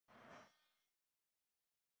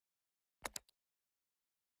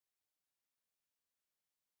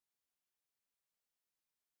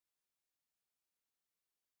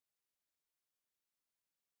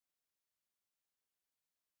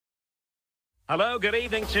Hello, good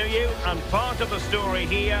evening to you, and part of the story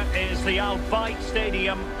here is the Al Bayt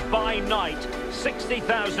Stadium by night.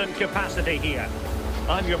 60,000 capacity here.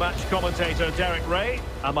 I'm your match commentator, Derek Ray,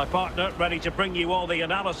 and my partner, ready to bring you all the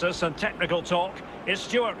analysis and technical talk, is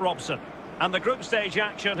Stuart Robson. And the group stage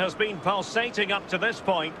action has been pulsating up to this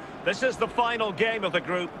point. This is the final game of the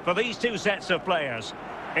group for these two sets of players.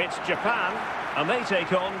 It's Japan, and they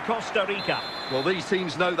take on Costa Rica. Well, these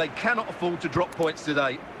teams know they cannot afford to drop points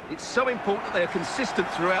today. It's so important that they are consistent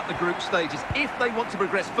throughout the group stages if they want to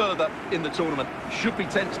progress further in the tournament. Should be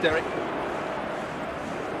tense, Derek.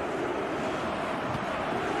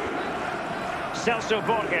 Celso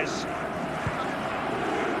Borges.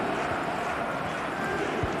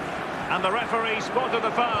 And the referee spotted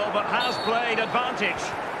the foul but has played advantage.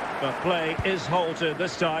 But play is halted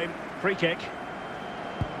this time. Free kick.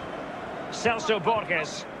 Celso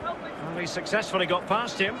Borges. Well, he successfully got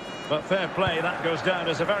past him, but fair play, that goes down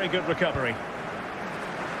as a very good recovery.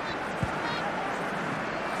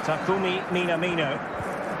 Takumi Minamino.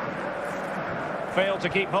 Failed to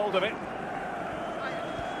keep hold of it.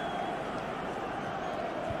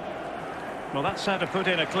 Well, that's how to put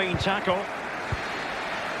in a clean tackle.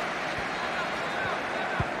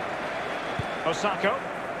 Osako.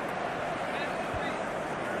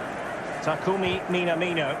 Takumi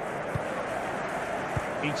Minamino.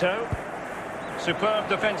 Ito. Superb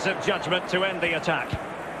defensive judgment to end the attack.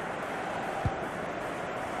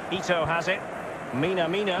 Ito has it.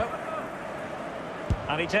 Minamino.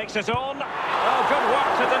 And he takes it on. Oh, good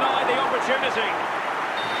work to deny the opportunity.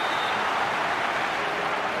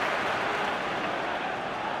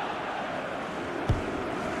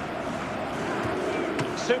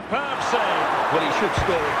 Superb save. Well, he should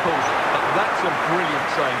score, of course, but that's a brilliant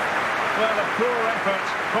save. Well, a poor effort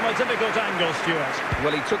from a difficult angle, Stuart.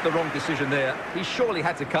 Well, he took the wrong decision there. He surely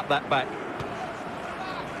had to cut that back.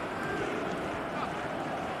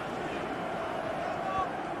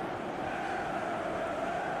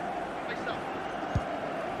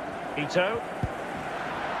 Ito.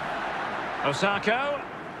 Osako.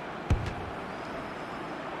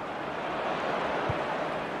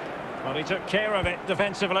 Well, he took care of it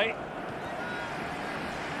defensively.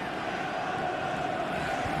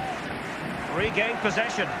 Regained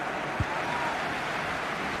possession.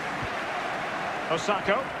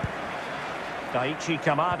 Osako. Daichi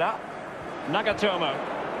Kamada. Nagatomo.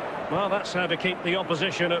 Well, that's how to keep the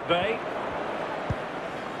opposition at bay.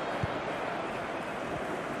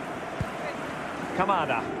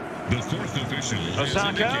 Kamada. The fourth official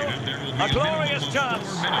Osako. A glorious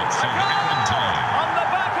chance. A goal! On the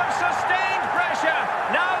back of sustained pressure.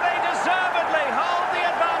 Now they deservedly hold the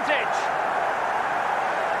advantage.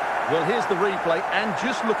 Well, here's the replay, and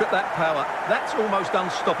just look at that power. That's almost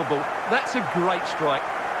unstoppable. That's a great strike.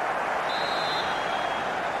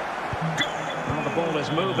 Well, the ball is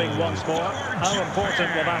moving once more. How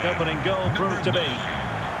important will that opening goal prove to be?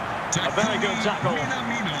 A very good tackle.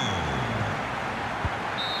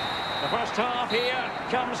 The first half here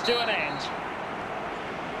comes to an end.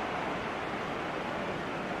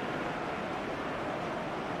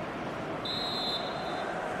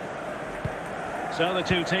 So the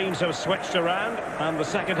two teams have switched around and the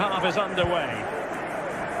second half is underway.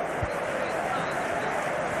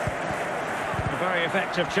 A very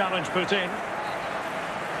effective challenge put in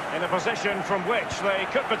a position from which they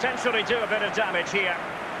could potentially do a bit of damage here.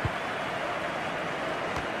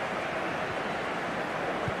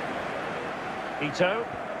 Ito.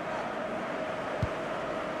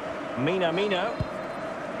 Minamino.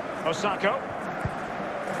 Osako.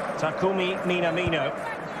 Takumi Minamino.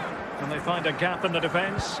 And they find a gap in the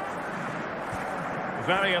defence.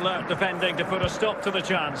 Very alert defending to put a stop to the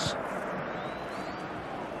chance.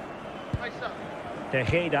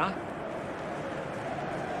 Tejeda.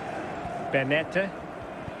 Benete.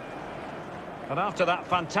 And after that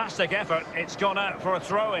fantastic effort, it's gone out for a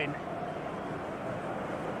throw-in.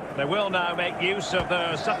 They will now make use of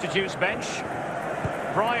the substitutes bench.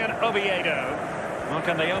 Brian Oviedo. Well,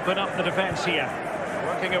 can they open up the defence here?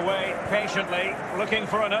 Working away patiently, looking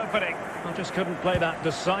for an opening. Well, just couldn't play that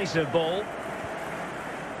decisive ball.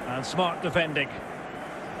 And smart defending.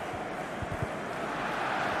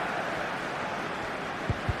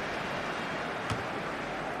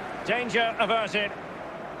 Danger averted.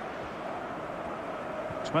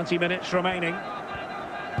 20 minutes remaining.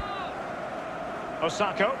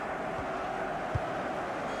 Osako.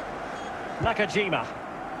 Nakajima.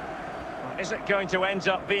 Is it going to end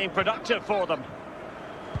up being productive for them?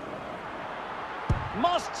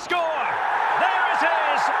 Must score! There it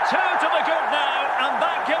is! 2 to the good now, and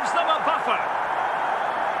that gives them a buffer.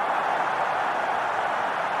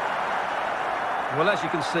 Well, as you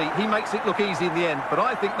can see, he makes it look easy in the end, but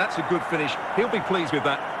I think that's a good finish. He'll be pleased with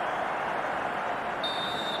that.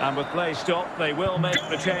 And with play stopped, they will make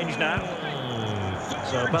the change now.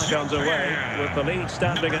 So back underway with the lead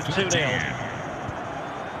standing at 2-0.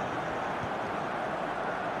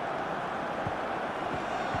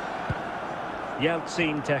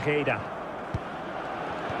 Yeltsin Tejeda.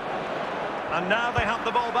 And now they have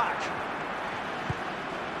the ball back.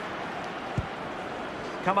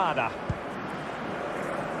 Kamada.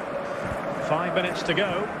 5 minutes to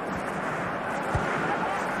go.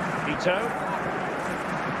 Ito.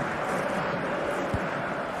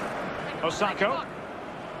 Osako.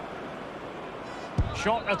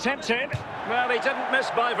 Shot attempted. Well, he didn't miss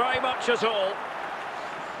by very much at all.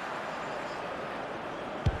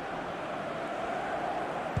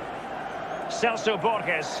 Celso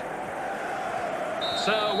Borges.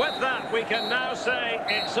 So with that, we can now say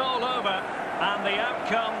it's all over. And the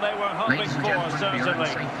outcome they were hoping for,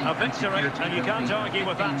 certainly. A victory, and you can't argue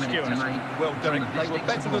with that, Stuart. Well, Derek, they were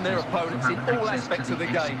better than their opponents in all aspects of the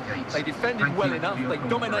game. They defended well enough, they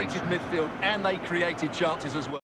dominated midfield, and they created chances as well.